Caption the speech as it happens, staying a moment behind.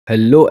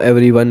Hello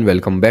everyone,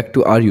 welcome back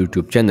to our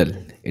YouTube channel.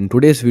 In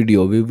today's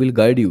video, we will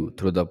guide you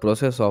through the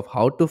process of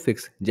how to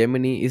fix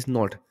Gemini is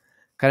not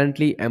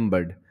currently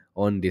embedded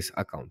on this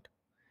account.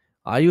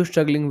 Are you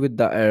struggling with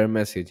the error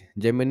message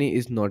Gemini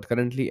is not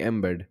currently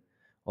embedded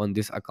on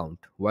this account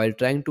while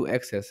trying to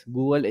access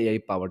Google AI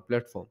powered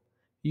platform?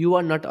 You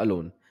are not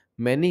alone.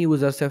 Many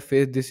users have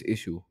faced this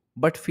issue,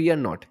 but fear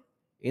not.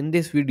 In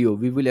this video,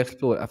 we will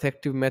explore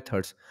effective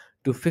methods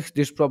to fix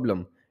this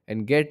problem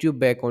and get you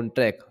back on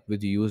track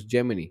with use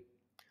Gemini.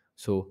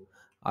 So,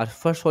 our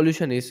first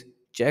solution is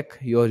check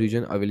your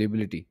region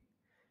availability.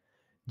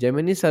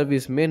 Gemini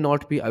service may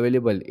not be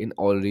available in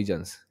all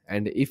regions,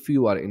 and if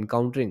you are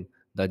encountering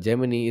the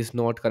Gemini is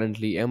not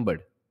currently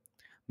embedded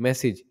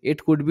message,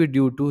 it could be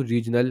due to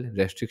regional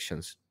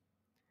restrictions.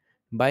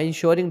 By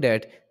ensuring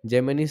that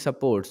Gemini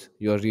supports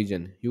your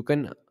region, you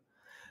can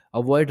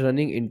avoid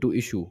running into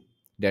issues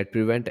that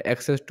prevent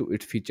access to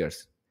its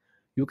features.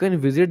 You can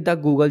visit the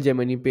Google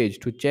Gemini page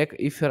to check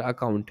if your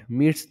account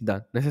meets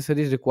the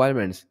necessary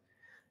requirements.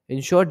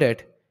 Ensure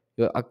that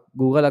your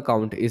Google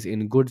account is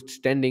in good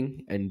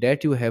standing and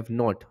that you have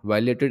not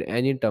violated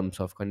any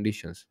terms of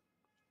conditions.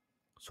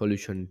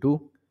 Solution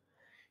 2.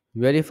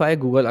 Verify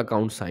Google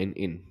account sign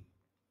in.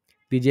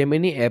 The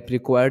Gemini app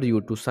required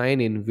you to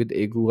sign in with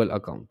a Google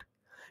account.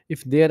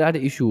 If there are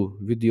issues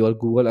with your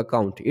Google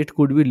account, it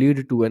could be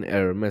lead to an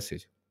error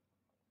message.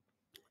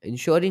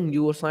 Ensuring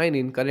you sign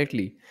in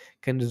correctly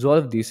can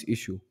resolve this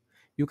issue.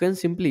 You can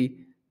simply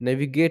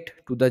navigate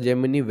to the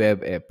Gemini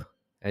web app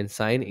and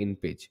sign in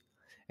page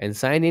and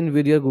sign in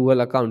with your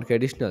Google account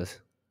credentials.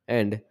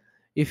 And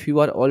if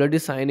you are already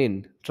signed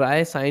in,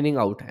 try signing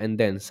out and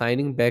then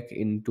signing back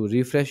in to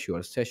refresh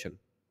your session.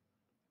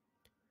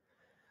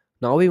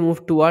 Now we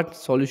move to our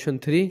solution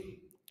 3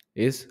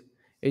 is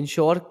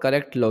ensure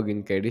correct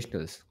login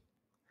credentials.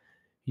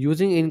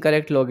 Using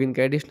incorrect login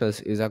credentials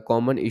is a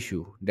common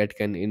issue that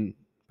can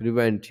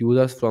prevent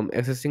users from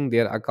accessing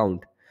their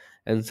account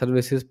and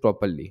services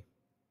properly.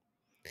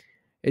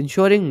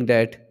 Ensuring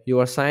that you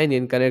are signed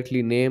in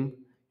correctly name,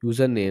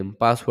 username,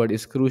 password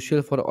is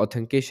crucial for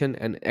authentication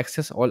and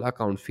access all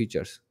account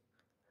features.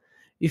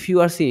 If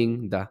you are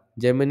seeing the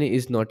Gemini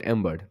is not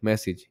embedded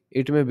message,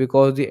 it may be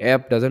because the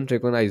app doesn't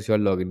recognize your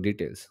login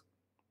details.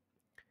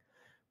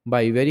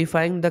 By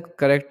verifying the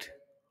correct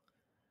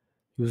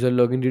user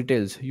login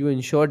details, you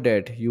ensure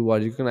that you are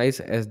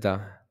recognized as the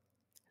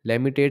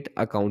limited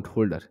account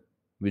holder,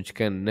 which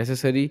can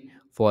necessary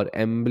for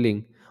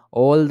enabling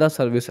all the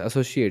service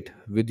associated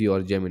with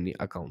your Gemini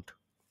account.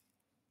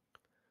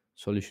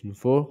 Solution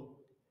 4.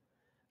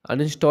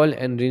 Uninstall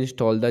and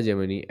reinstall the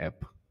Gemini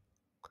app.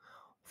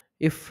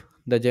 If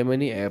the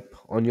Gemini app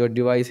on your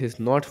device is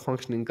not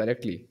functioning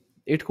correctly,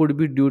 it could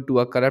be due to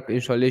a corrupt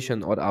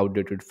installation or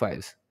outdated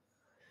files.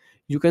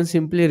 You can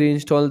simply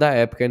reinstall the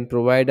app and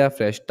provide a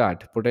fresh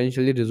start,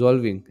 potentially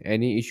resolving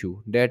any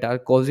issue that are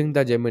causing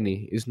the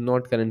Gemini is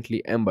not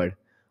currently embedded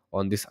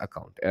on this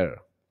account error.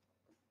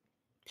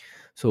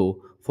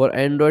 So, for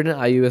Android and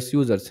iOS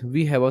users,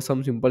 we have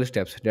some simple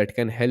steps that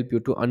can help you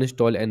to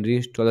uninstall and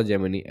reinstall the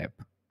Gemini app.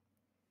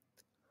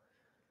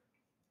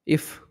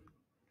 If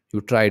you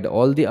tried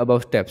all the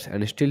above steps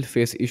and still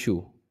face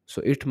issue,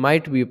 so it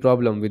might be a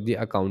problem with the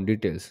account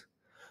details.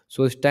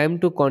 So it's time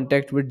to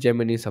contact with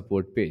Gemini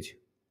support page.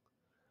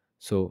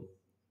 So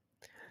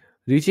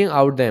reaching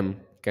out them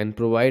can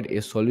provide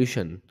a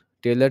solution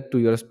tailored to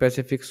your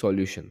specific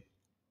solution.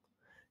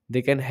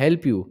 They can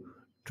help you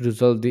to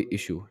resolve the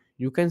issue.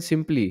 You can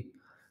simply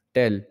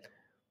tell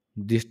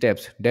the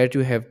steps that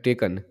you have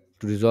taken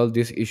to resolve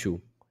this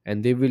issue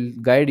and they will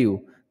guide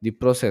you the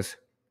process.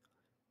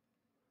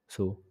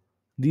 So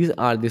these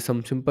are the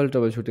some simple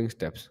troubleshooting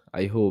steps.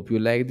 I hope you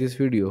like this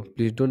video.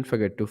 Please don't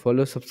forget to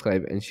follow,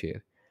 subscribe and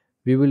share.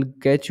 We will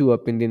catch you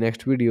up in the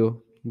next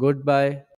video. Goodbye.